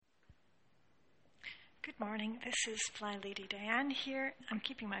Good morning, this is Fly Lady Diane here. I'm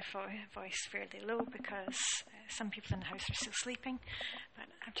keeping my voice fairly low because some people in the house are still sleeping, but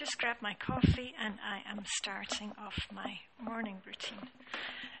I've just grabbed my coffee and I am starting off my morning routine.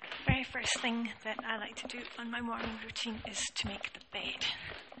 The very first thing that I like to do on my morning routine is to make the bed.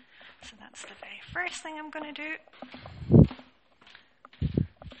 So that's the very first thing I'm going to do.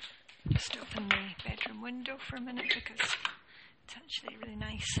 Just open the bedroom window for a minute because it's actually really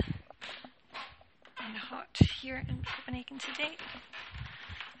nice and hot here in Copenhagen today.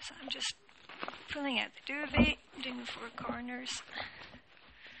 So I'm just pulling out the duvet, doing the four corners,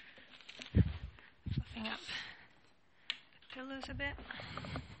 fluffing up the pillows a bit.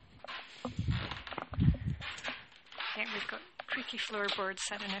 Okay, we've got creaky floorboards.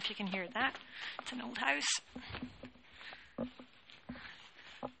 I don't know if you can hear that. It's an old house.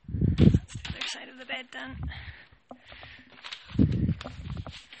 That's the other side of the bed done.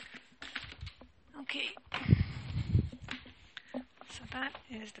 Okay, so that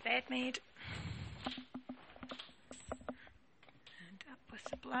is the bed made, and up with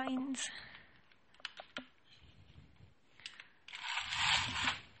the blinds.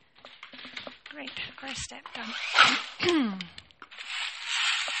 Right, first step done.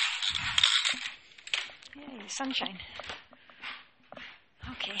 Yay, sunshine.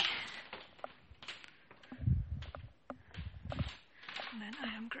 Okay. And then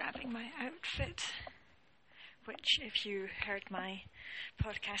I am grabbing my outfit, which if you heard my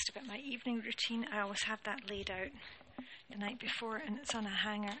podcast about my evening routine, I always have that laid out the night before and it's on a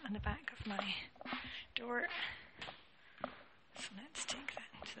hanger on the back of my door. So let's take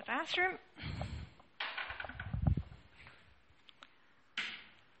that into the bathroom.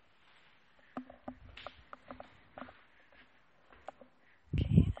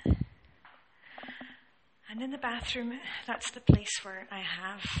 And in the bathroom, that's the place where I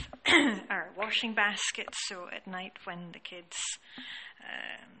have our washing basket. So at night when the kids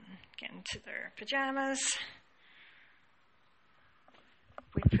get into their pajamas,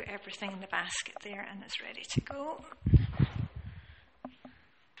 we put everything in the basket there and it's ready to go.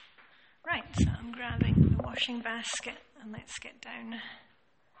 Right, so I'm grabbing the washing basket and let's get down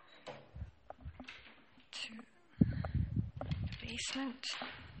to the basement.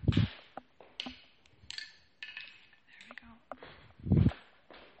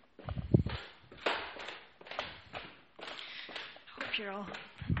 You're all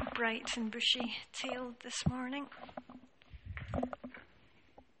bright and bushy-tailed this morning. There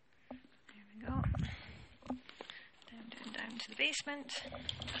we go. Down to the basement.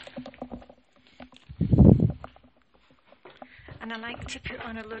 And I like to put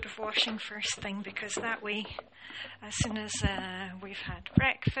on a load of washing first thing because that way, as soon as we've had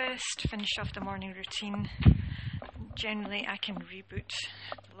breakfast, finished off the morning routine, generally I can reboot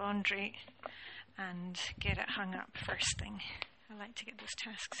the laundry and get it hung up first thing. I like to get those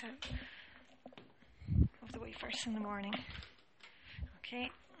tasks out of the way first in the morning. Okay.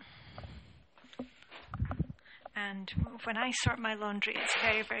 And when I sort my laundry, it's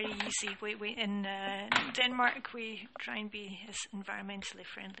very, very easy. We in Denmark, we try and be as environmentally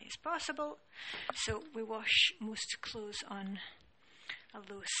friendly as possible. So we wash most clothes on a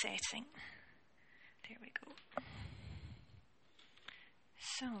low setting. There we go.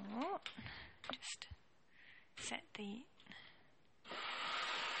 So, just set the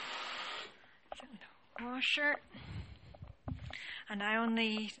washer, and I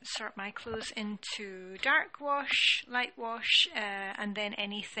only sort my clothes into dark wash, light wash, and then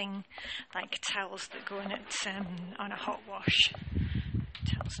anything like towels that go in it on a hot wash.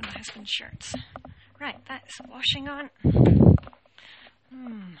 Towels and my husband's shirts. Right, that's washing on.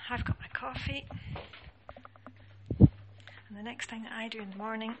 I've got my coffee. And the next thing that I do in the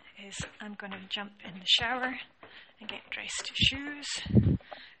morning is I'm going to jump in the shower and get dressed to shoes.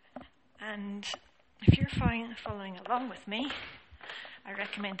 And if you're following along with me, I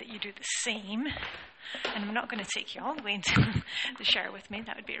recommend that you do the same. And I'm not going to take you all the way into the shower with me.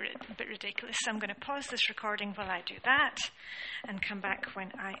 That would be a bit ridiculous. So I'm going to pause this recording while I do that and come back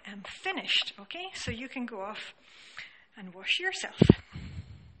when I am finished. Okay? So you can go off and wash yourself.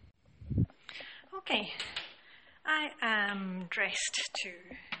 Okay. I am dressed to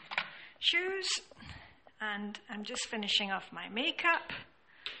shoes and I'm just finishing off my makeup.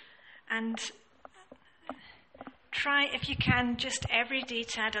 And try, if you can, just every day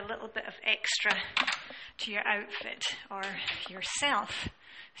to add a little bit of extra to your outfit or yourself.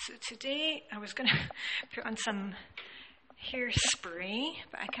 So today I was going to put on some hairspray,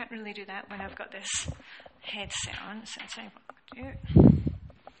 but I can't really do that when I've got this headset on. So I'll tell you what I'm going to do.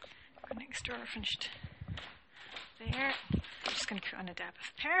 Go next door, finished there. I'm just going to put on a dab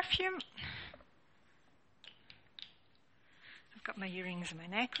of perfume. I've got my earrings and my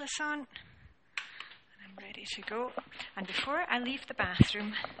necklace on. And I'm ready to go. And before I leave the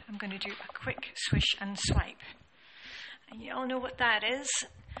bathroom, I'm going to do a quick swish and swipe. And you all know what that is.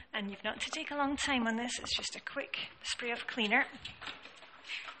 And you've not to take a long time on this. It's just a quick spray of cleaner.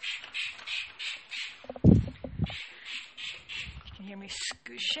 You can hear me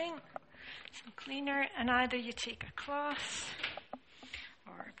scooshing. Some cleaner. And either you take a cloth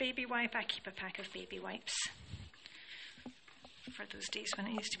or a baby wipe. I keep a pack of baby wipes for those days when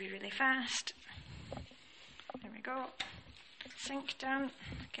it used to be really fast. There we go. Sink down.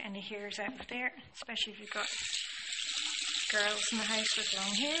 Get any hairs out of there, especially if you've got girls in the house with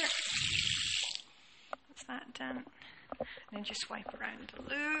long hair. That's that done. And then just wipe around the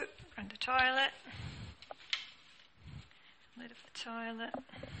loo, around the toilet, lid of the toilet.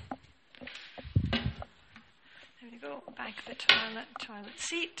 There we go. Back of the toilet, toilet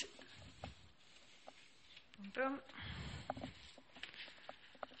seat. And boom.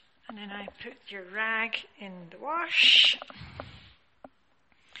 And then I put your rag in the wash.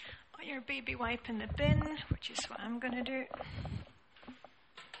 Put your baby wipe in the bin, which is what I'm going to do.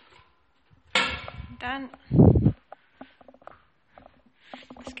 Done.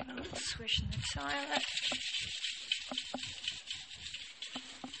 Let's give a little swish in the toilet.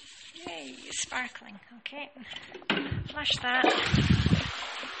 Yay, sparkling. Okay. Flush that.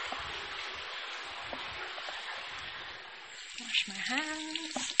 Wash my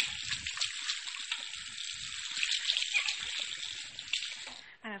hands.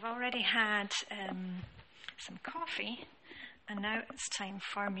 And I've already had some coffee, and now it's time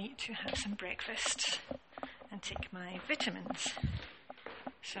for me to have some breakfast and take my vitamins.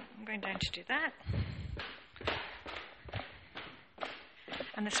 So I'm going down to do that.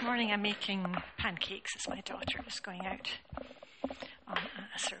 And this morning I'm making pancakes as my daughter is going out on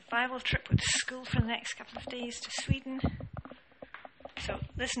a survival trip with school for the next couple of days to Sweden. So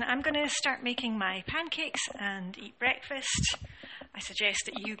listen, I'm going to start making my pancakes and eat breakfast. I suggest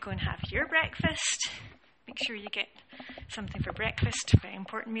that you go and have your breakfast. Make sure you get something for breakfast, very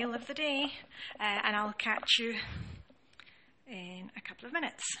important meal of the day. And I'll catch you in a couple of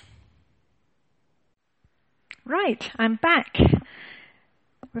minutes. Right, I'm back.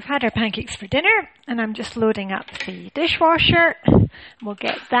 We've had our pancakes for dinner, and I'm just loading up the dishwasher. We'll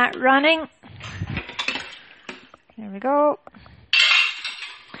get that running. There we go.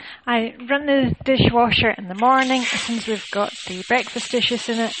 I run the dishwasher in the morning as soon as we've got the breakfast dishes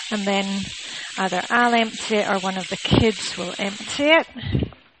in it, and then either I'll empty it or one of the kids will empty it.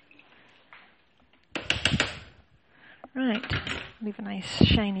 Right, leave a nice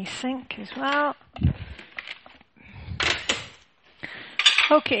shiny sink as well.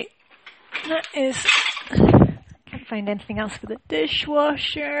 Okay, that is, can't find anything else for the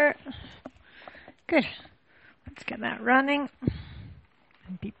dishwasher. Good, let's get that running.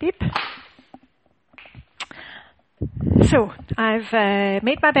 Beep, beep. So, I've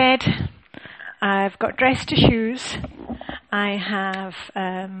made my bed. I've got dressed to shoes. I have,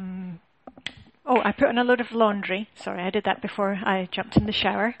 I put on a load of laundry. Sorry, I did that before I jumped in the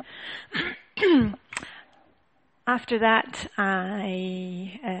shower. After that,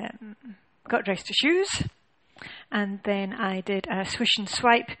 I got dressed to shoes. And then I did a swish and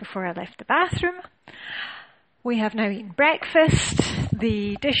swipe before I left the bathroom. We have now eaten breakfast.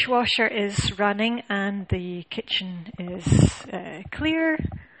 The dishwasher is running and the kitchen is clear.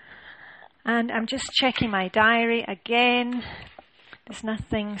 And I'm just checking my diary again. There's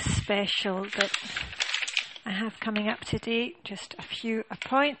nothing special that I have coming up to date, just a few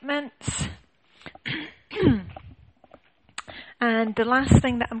appointments. And the last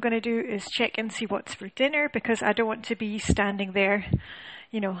thing that I'm going to do is check and see what's for dinner, because I don't want to be standing there,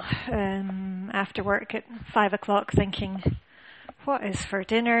 after work at 5 o'clock thinking, what is for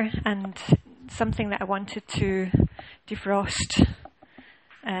dinner? And something that I wanted to defrost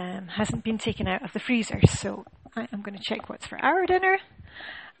hasn't been taken out of the freezer. So I'm going to check what's for our dinner,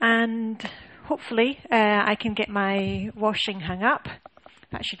 and hopefully I can get my washing hung up.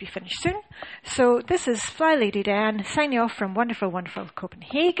 That should be finished soon. So this is Fly Lady Dan signing off from wonderful, wonderful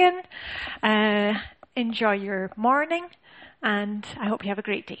Copenhagen. Enjoy your morning, and I hope you have a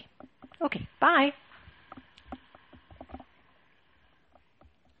great day. Okay, bye.